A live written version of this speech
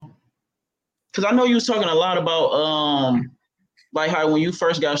because I know you was talking a lot about like how when you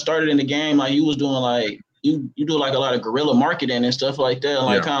first got started in the game, like you was doing like you do like a lot of guerrilla marketing and stuff like that, and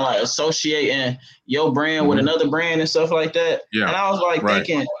like Yeah. kind of like associating your brand with Mhm. another brand and stuff like that. Yeah. And I was like Right.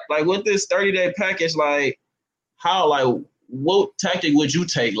 thinking, like with this 30-day package, like how like what tactic would you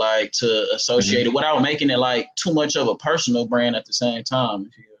take like to associate it without making it like too much of a personal brand at the same time?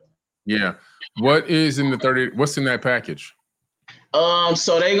 Yeah. What is in the 30? What's in that package?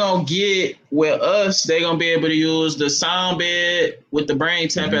 So they gonna get with us. They gonna be able to use the sound bed with the brain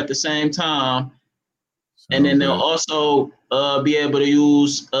tap at the same time, and then Sound they'll bed. also be able to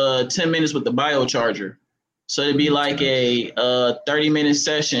use 10 minutes with the biocharger. So it'd be Brain like tap. a 30-minute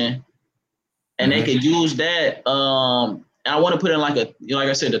session, and they could use that. I want to put in like a, like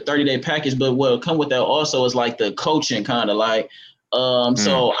I said, the 30-day package, but what'll come with that also is like the coaching kind of like.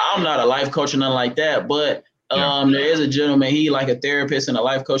 So I'm not a life coach or nothing like that, but there is a gentleman, he like a therapist and a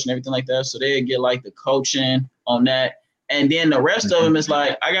life coach and everything like that. So they get like the coaching on that. And then the rest of them is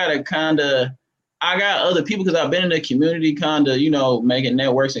like, I got other people because I've been in the community kind of, making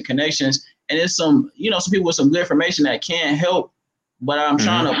networks and connections. And it's some people with some good information that can help, but I'm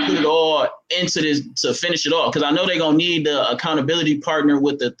trying to put it all into this to finish it off because I know they're going to need the accountability partner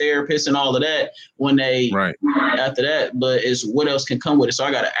with the therapist and all of that when they after that, but it's what else can come with it. So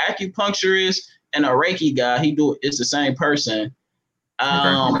I got an acupuncturist and a Reiki guy. It's the same person.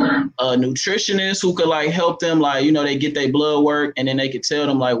 A nutritionist who could like help them, like, they get their blood work and then they could tell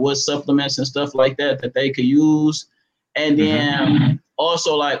them like what supplements and stuff like that they could use. And then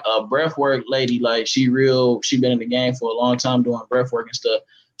also like a breath work lady, like she been in the game for a long time doing breath work and stuff.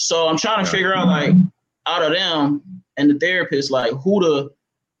 So I'm trying to figure out like out of them and the therapist, like who to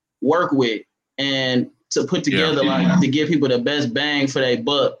work with and to put together like to give people the best bang for their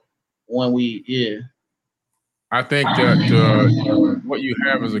buck when we I think that what you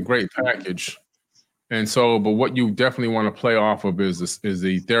have is a great package. And so, but what you definitely want to play off of is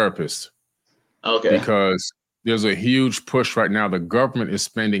the therapist. Okay. Because there's a huge push right now. The government is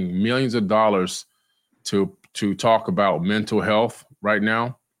spending millions of dollars to talk about mental health right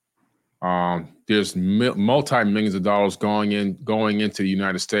now. There's multi-millions of dollars going into the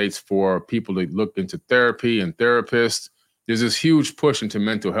United States for people to look into therapy and therapists. There's this huge push into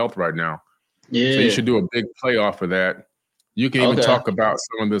mental health right now. Yeah. So you should do a big playoff for that. You can even talk about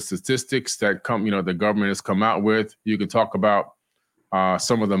some of the statistics that the government has come out with. You can talk about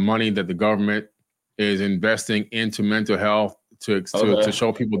some of the money that the government is investing into mental health to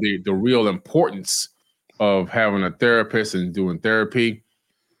show people the real importance of having a therapist and doing therapy.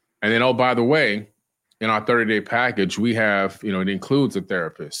 And then, oh, by the way, in our 30-day package, we have, it includes a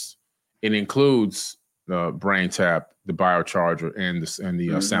therapist. It includes the brain tap, the biocharger, and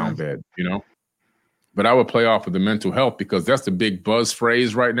the sound bed, But I would play off of the mental health because that's the big buzz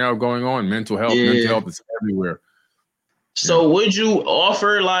phrase right now going on. Mental health. Yeah. Mental health is everywhere. So would you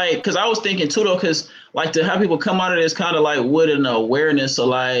offer like, because I was thinking too though, because like to have people come out of this kind of like with an awareness of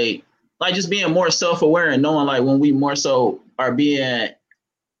like just being more self-aware and knowing like when we more so are being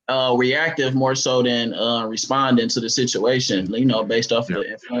reactive more so than responding to the situation, based off of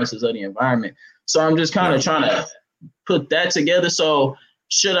the influences of the environment. So I'm just kind of trying to put that together. So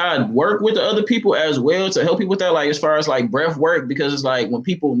should I work with the other people as well to help people with that? Like as far as like breath work, because it's like when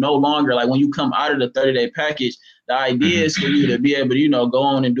people no longer, like when you come out of the 30-day package, the idea is for you to be able to, go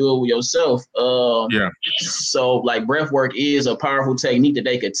on and do it with yourself. So like breath work is a powerful technique that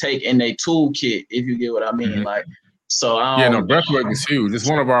they could take in their toolkit, if you get what I mean. Like, so breathwork is huge. It's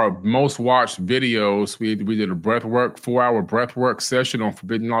one of our most watched videos. We did a 4-hour breathwork session on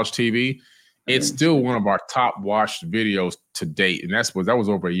Forbidden Knowledge TV. It's still one of our top watched videos to date, and that was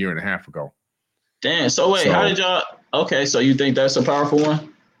over a year and a half ago. Damn. So wait, how did y'all? Okay, so you think that's a powerful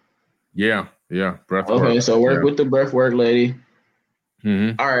one? Yeah, breathwork. Okay, so work with the breathwork lady.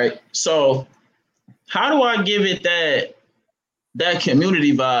 All right. So how do I give it that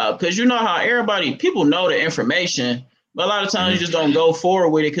community vibe? Because you know how people know the information, but a lot of times you just don't go forward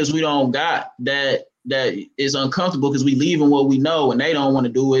with it because we don't got that is uncomfortable because we leaving what we know and they don't want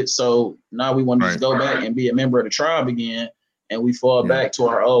to do it. So now we want to just go back and be a member of the tribe again, and we fall back to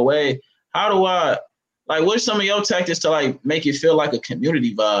our old way. How do I what's some of your tactics to like make it feel like a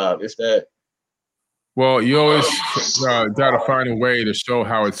community vibe? If that. Well, you always got to find a way to show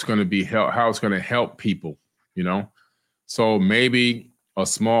how it's going to how it's going to help people, So maybe a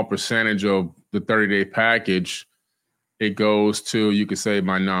small percentage of the 30-day package, it goes to, you could say,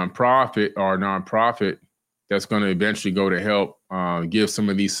 my nonprofit that's going to eventually go to help give some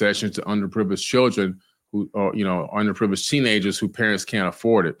of these sessions to underprivileged children who, underprivileged teenagers whose parents can't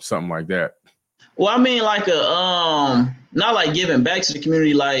afford it, something like that. Well, I mean, like not like giving back to the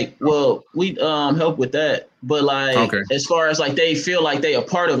community. Like, well, we help with that, but like Okay. as far as like they feel like they a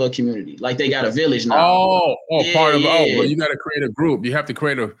part of a community, like they got a village now. Yeah, Part of well, yeah. you got to create a group. You have to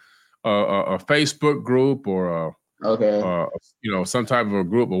create a Facebook group or Okay. some type of a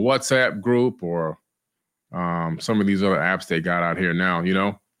group, a WhatsApp group, or some of these other apps they got out here now. You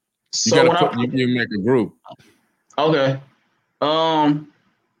know, you got So to when I you make a group. okay,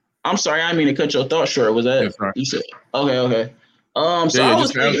 I'm sorry, I didn't mean to cut your thought short. Was that Yes, right. you said? Okay, okay. So Yeah. I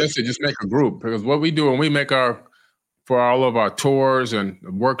was thinking, Just make a group because what we do when we make for all of our tours and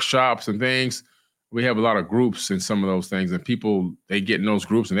workshops and things, we have a lot of groups in some of those things, and people they get in those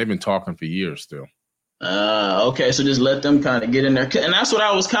groups and they've been talking for years still. okay, so just let them kind of get in there, and that's what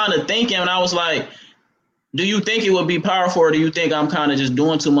I was kind of thinking. And I was like, do you think it would be powerful, or do you think I'm kind of just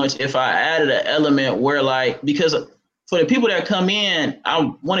doing too much if I added an element where, like, because for the people that come in,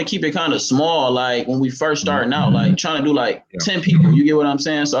 I want to keep it kind of small, like when we first starting out, like trying to do like 10 people. You get what I'm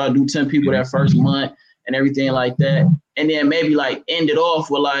saying? So I do 10 people that first month and everything like that, and then maybe like end it off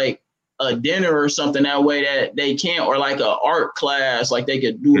with like a dinner or something that way that they can, or like a art class, like they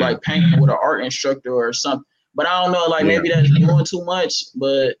could do like painting with an art instructor or something. But I don't know, like maybe that's doing too much,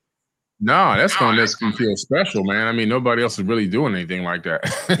 but no, that's gonna make you feel special, man. I mean, nobody else is really doing anything like that.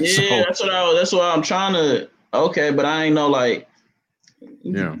 yeah, So that's what I'm trying to. Okay, but I ain't know like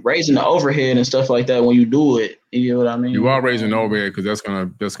yeah, raising the overhead and stuff like that when you do it. You know what I you mean? are raising overhead because that's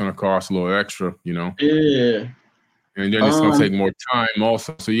gonna cost a little extra, Yeah. and then it's gonna take more time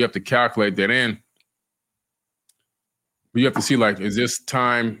also. So you have to calculate that in. But you have to see, like, is this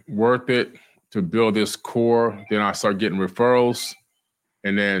time worth it to build this core? Then I start getting referrals.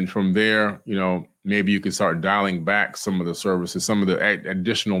 And then from there, maybe you can start dialing back some of the services, some of the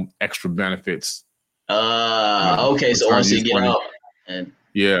additional extra benefits. Okay. So once you get out and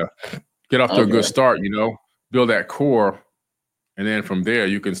get off to a good start, build that core. And then from there,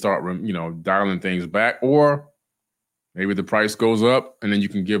 you can start, dialing things back, or maybe the price goes up and then you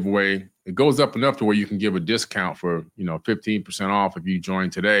can give away. It goes up enough to where you can give a discount for, 15% off if you join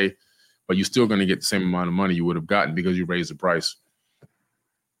today, but you're still going to get the same amount of money you would have gotten because you raised the price.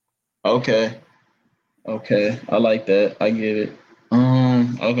 Okay. I like that. I get it.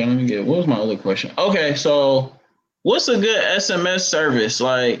 Okay, let me get what was my other question? Okay, so what's a good SMS service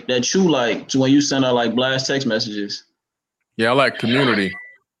like that you like to when you send out like blast text messages? Yeah, I like Community.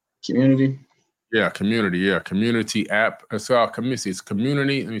 Community? Yeah, Community. Yeah, Community app. It's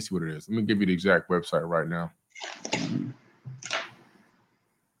Community. Let me see what it is. Let me give you the exact website right now.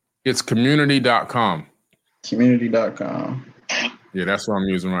 It's community.com. Community.com. Yeah, that's what I'm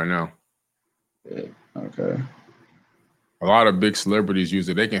using right now. Yeah, okay. A lot of big celebrities use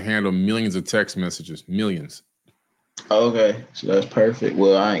it. They can handle millions of text messages. Millions. Okay, so that's perfect.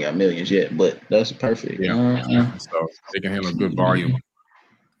 Well, I ain't got millions yet, but that's perfect. Yeah. So they can handle good volume.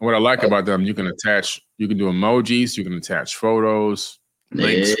 What I like about them, you can do emojis, you can attach photos,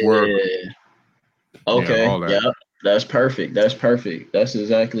 links work. Okay, all that. yeah, that's perfect. That's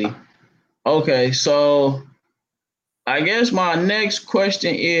exactly. Okay, so I guess my next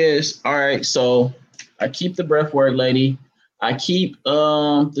question is, all right, so I keep the breath work lady. I keep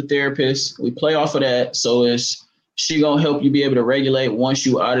the therapist. We play off of that. So is she gonna help you be able to regulate once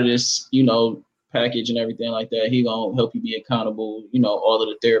you out of this, package and everything like that. He gonna help you be accountable, all of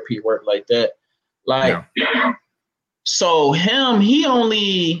the therapy work like that. Like so he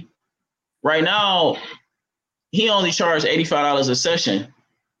only right now he only charged $85 a session.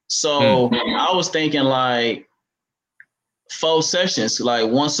 So I was thinking like 4 sessions, like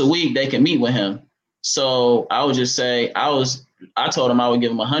once a week, they can meet with him. So I would just say I told him I would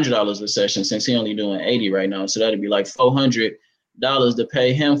give him $100 a session since he only doing 80 right now. So that'd be like $400 to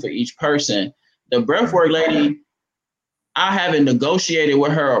pay him for each person. The breathwork lady, I haven't negotiated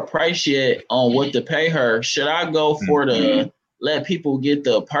with her a price yet on what to pay her. Should I go for the let people get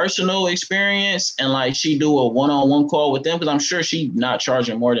the personal experience and like she do a one-on-one call with them? Because I'm sure she's not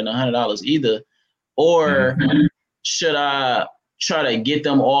charging more than $100 either. Or should I try to get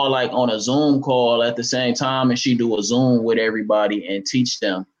them all like on a Zoom call at the same time and she do a Zoom with everybody and teach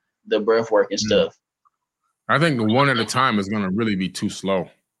them the breath work and stuff? I think the one at a time is going to really be too slow.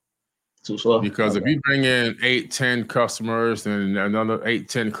 Too slow? Because if you bring in 8-10 customers and another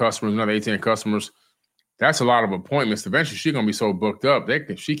 8-10 customers, another 8-10 customers, that's a lot of appointments. Eventually, she's going to be so booked up,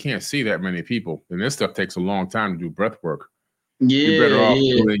 she can't see that many people. And this stuff takes a long time to do breath work. Yeah, you're better off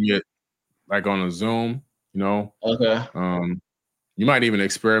doing it like on a Zoom, Okay. You might even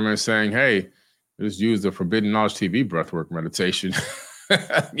experiment saying, hey, just use the Forbidden Knowledge TV breathwork meditation.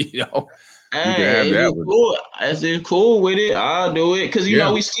 You can have Hey, that with cool. If it's cool with it, I'll do it. Cause yeah,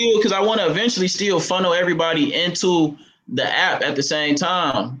 because I want to eventually still funnel everybody into the app at the same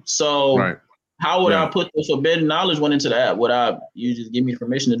time. So right. how would I Yeah. put the forbidden knowledge one into the app? You just give me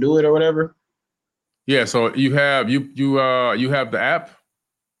permission to do it or whatever? Yeah. So you have you have the app.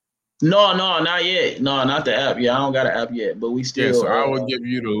 No, not yet. No, not the app. Yeah, I don't got an app yet, but we Yeah. So I still will give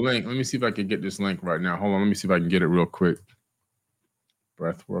you the link. Let me see if I can get this link right now. Hold on. Let me see if I can get it real quick.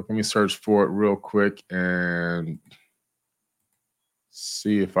 Breath work. Let me search for it real quick and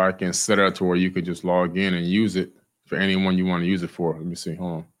see if I can set it up to where you could just log in and use it for anyone you want to use it for. Let me see.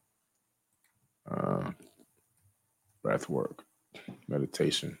 Hold on. Breath work,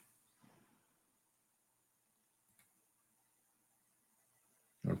 meditation.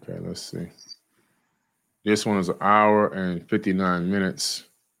 Okay, let's see. This one is an hour and 59 minutes.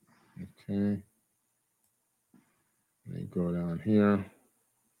 Okay. Let me go down here.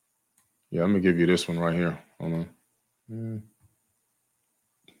 Yeah, I'm gonna give you this one right here. Hold on.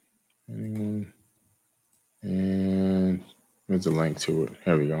 Anyone? And there's a link to it.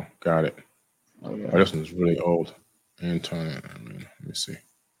 Here we go. Got it. okay. Oh, this one's really old. Internet. Let me see.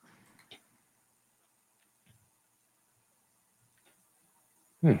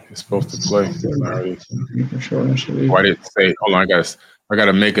 It's supposed to play. Why did it say? Hold on, I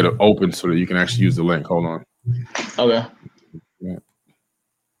gotta make it open so that you can actually use the link. Hold on. Okay. Yeah.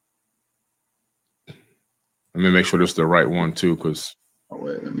 Let me make sure this is the right one too, because. Oh,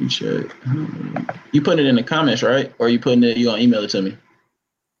 wait, let me check. You putting it in the comments, right? Or you putting it? You gonna email it to me?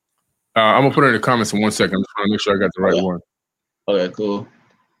 I'm gonna put it in the comments in 1 second. I'm just trying to make sure I got the right one. Okay, cool.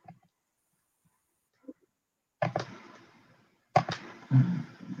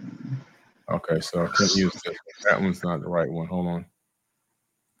 Okay, so I can't use this. That one's not the right one. Hold on.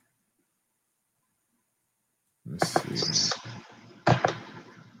 Let's see.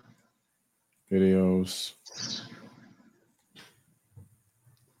 Videos.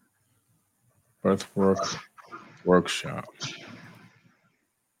 Breathwork workshop.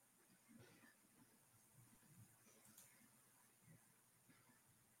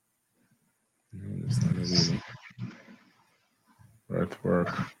 No, that's not it either.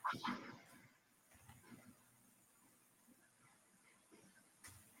 Breathwork.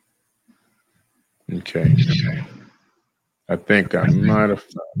 Okay. I think I might have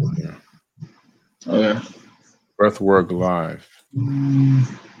found it here. Okay. Breathwork live.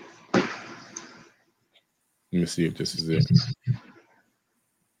 Let me see if this is it.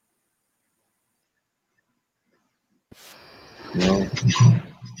 No.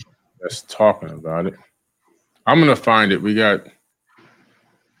 That's talking about it. I'm gonna find it. We got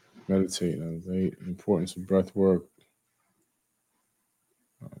meditate, elevate, importance of breath work.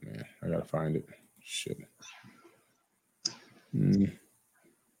 Oh man, I gotta find it. Shit.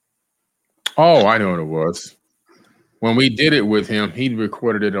 Oh, I know what it was. When we did it with him, he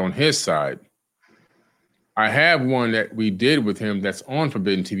recorded it on his side. I have one that we did with him that's on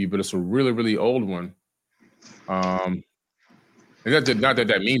Forbidden TV, but it's a really, really old one. And not that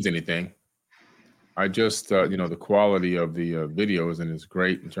that means anything. I just, the quality of the video isn't as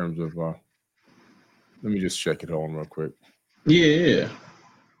great in terms of. Let me just check it on real quick. Yeah.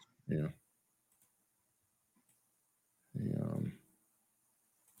 Yeah. The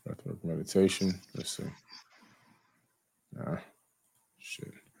breathwork meditation. Let's see.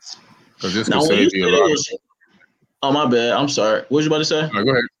 Shit. Because this could save you a lot of. Oh, my bad. I'm sorry. What was you about to say? No,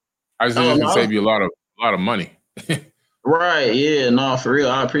 go ahead. I just think this could save you a lot of money. Right. Yeah. No, for real.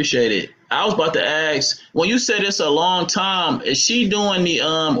 I appreciate it. I was about to ask, when you said it's a long time, is she doing the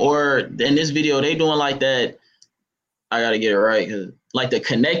or in this video they doing like that? I gotta get it right, like the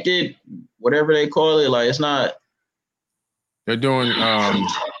connected, whatever they call it. Like it's not. They're doing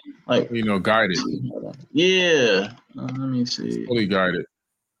like guided. Yeah. Let me see. It's fully guided.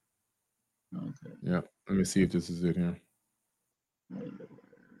 Okay. Yeah. Let me see if this is it here.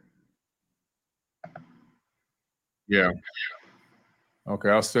 Yeah. Okay,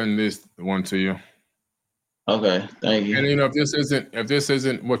 I'll send this one to you. Okay, thank you. And if this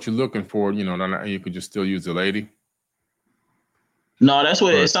isn't what you're looking for, you could just still use the lady. No, that's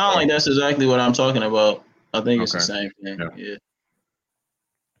what it sounds like. That's exactly what I'm talking about. I think it's the Okay. same thing. Yeah.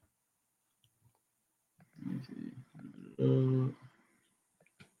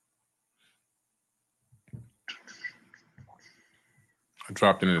 I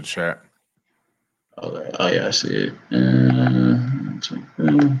dropped it in the chat. Okay. Oh yeah, I see it.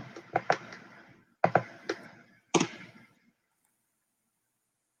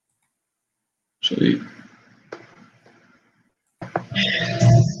 Sweet.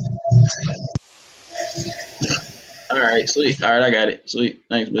 All right, sweet. All right, I got it. Sweet.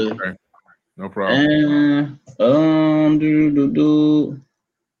 Thanks, Billy. Okay. No problem. And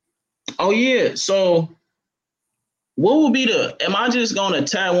oh yeah. So what will be am I just gonna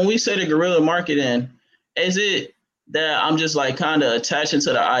tag when we say the guerrilla marketing, is it that I'm just like kind of attaching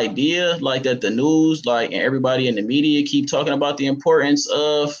to the idea, like that the news, like and everybody in the media keep talking about the importance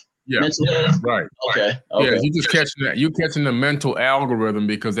of mental health? Right. Okay. Yeah, you just catching that. You catching the mental algorithm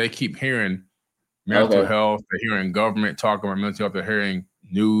because they keep hearing mental health, they're hearing government talking about mental health, they're hearing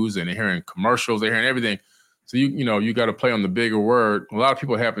news and they're hearing commercials, they're hearing everything. So you got to play on the bigger word. A lot of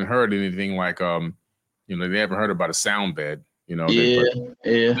people haven't heard anything like they haven't heard about a sound bed.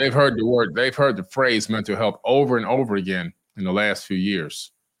 They've heard the word, they've heard the phrase mental health over and over again in the last few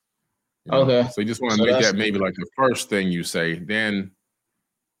years. So you just want to make that maybe like the first thing you say, then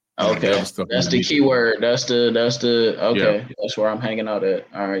the other stuff. That's the key word. That's the That's where I'm hanging out at.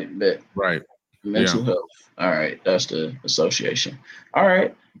 All right, bet. Right. Mental health. All right, that's the association. All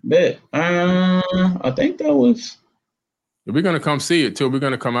right, bet. I think that was. We're gonna come see it too. We're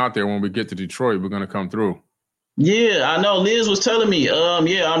gonna come out there when we get to Detroit. We're gonna come through. Yeah, I know. Liz was telling me.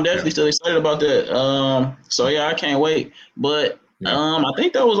 Yeah, I'm definitely still excited about that. So yeah, I can't wait. But I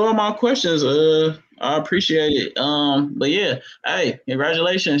think that was all my questions. I appreciate it. But yeah, hey,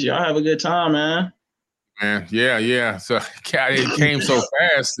 congratulations. Y'all have a good time, man. Man, yeah. So it came so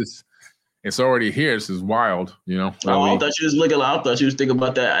fast. It's already here. This is wild, I thought you was looking. I thought you was thinking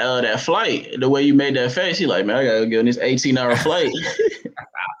about that flight. The way you made that face, you like, man, I gotta get on this 18-hour flight.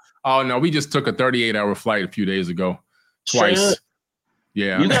 Oh no, we just took a 38-hour flight a few days ago, twice.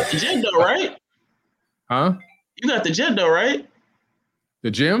 Yeah, you got the jet though, right? Huh? You got the jet though, right? The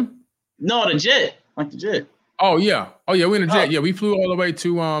gym? No, the jet, like the jet. Oh yeah, we're in the jet. Yeah, we flew all the way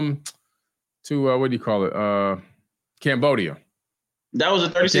to what do you call it? Cambodia. That was a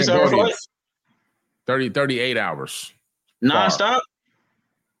 36-hour flight. 38 hours. Non-stop?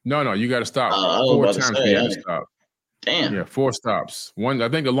 No, you got to stop 4 times. You got to stop. Damn. Yeah, 4 stops. One, I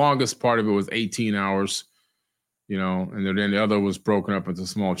think the longest part of it was 18 hours. And then the other was broken up into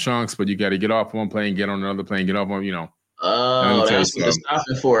small chunks. But you got to get off one plane, get on another plane, get off one. Oh, that's what it's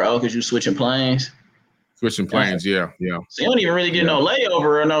stopping for. Oh, because you switching planes. Switching planes, yeah. So you don't even really get no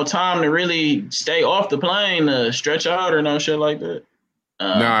layover or no time to really stay off the plane to stretch out or no shit like that.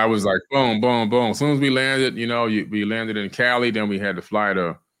 No, I was like boom, boom, boom. As soon as we landed, we landed in Cali. Then we had to fly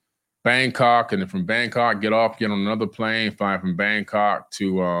to Bangkok, and then from Bangkok, get on another plane, fly from Bangkok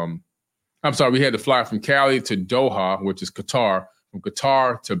to, we had to fly from Cali to Doha, which is Qatar, from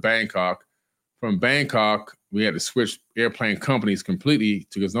Qatar to Bangkok. From Bangkok, we had to switch airplane companies completely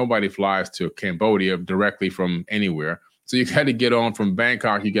because nobody flies to Cambodia directly from anywhere. So you got to get on from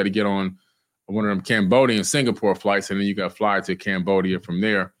Bangkok, you got to get on one of them Cambodian Singapore flights, and then you got to fly to Cambodia from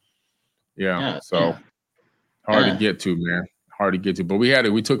there. Hard to get to, man. Hard to get to. But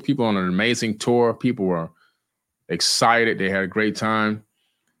we took people on an amazing tour. People were excited. They had a great time.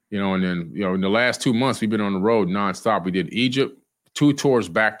 And then, in the last 2 months, we've been on the road nonstop. We did Egypt, 2 tours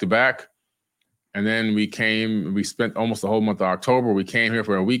back to back. And then we spent almost the whole month of October. We came here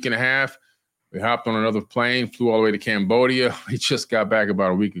for a week and a half. We hopped on another plane, flew all the way to Cambodia. We just got back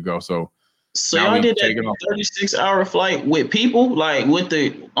about a week ago. So y'all did that 36-hour flight with people, like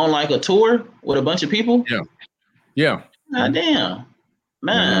on like a tour with a bunch of people? Yeah. God damn.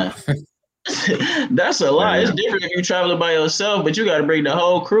 Man. That's a lot. It's different if you're traveling by yourself, but you got to bring the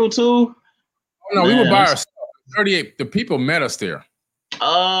whole crew too. Oh, no, we were by ourselves. 38. The people met us there.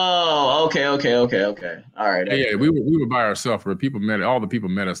 Oh, okay. All right. Yeah, we were by ourselves. All the people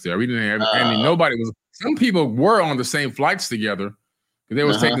met us there. We didn't have nobody was. Some people were on the same flights together. They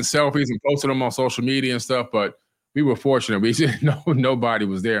was taking selfies and posting them on social media and stuff, but we were fortunate. We didn't know nobody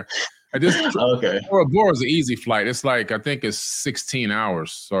was there. Bora Bora is an easy flight. It's like, I think it's 16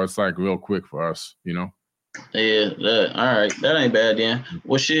 hours. So it's like real quick for us, Yeah, all right. That ain't bad then.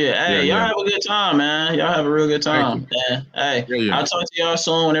 Well, shit. Hey, y'all have a good time, man. Y'all have a real good time. Hey, I'll talk to y'all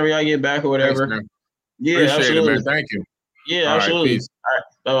soon whenever y'all get back or whatever. Thanks, yeah, appreciate absolutely. it, man. Thank you. Yeah, all absolutely. Right, peace.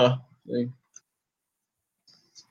 All right. Bye-bye.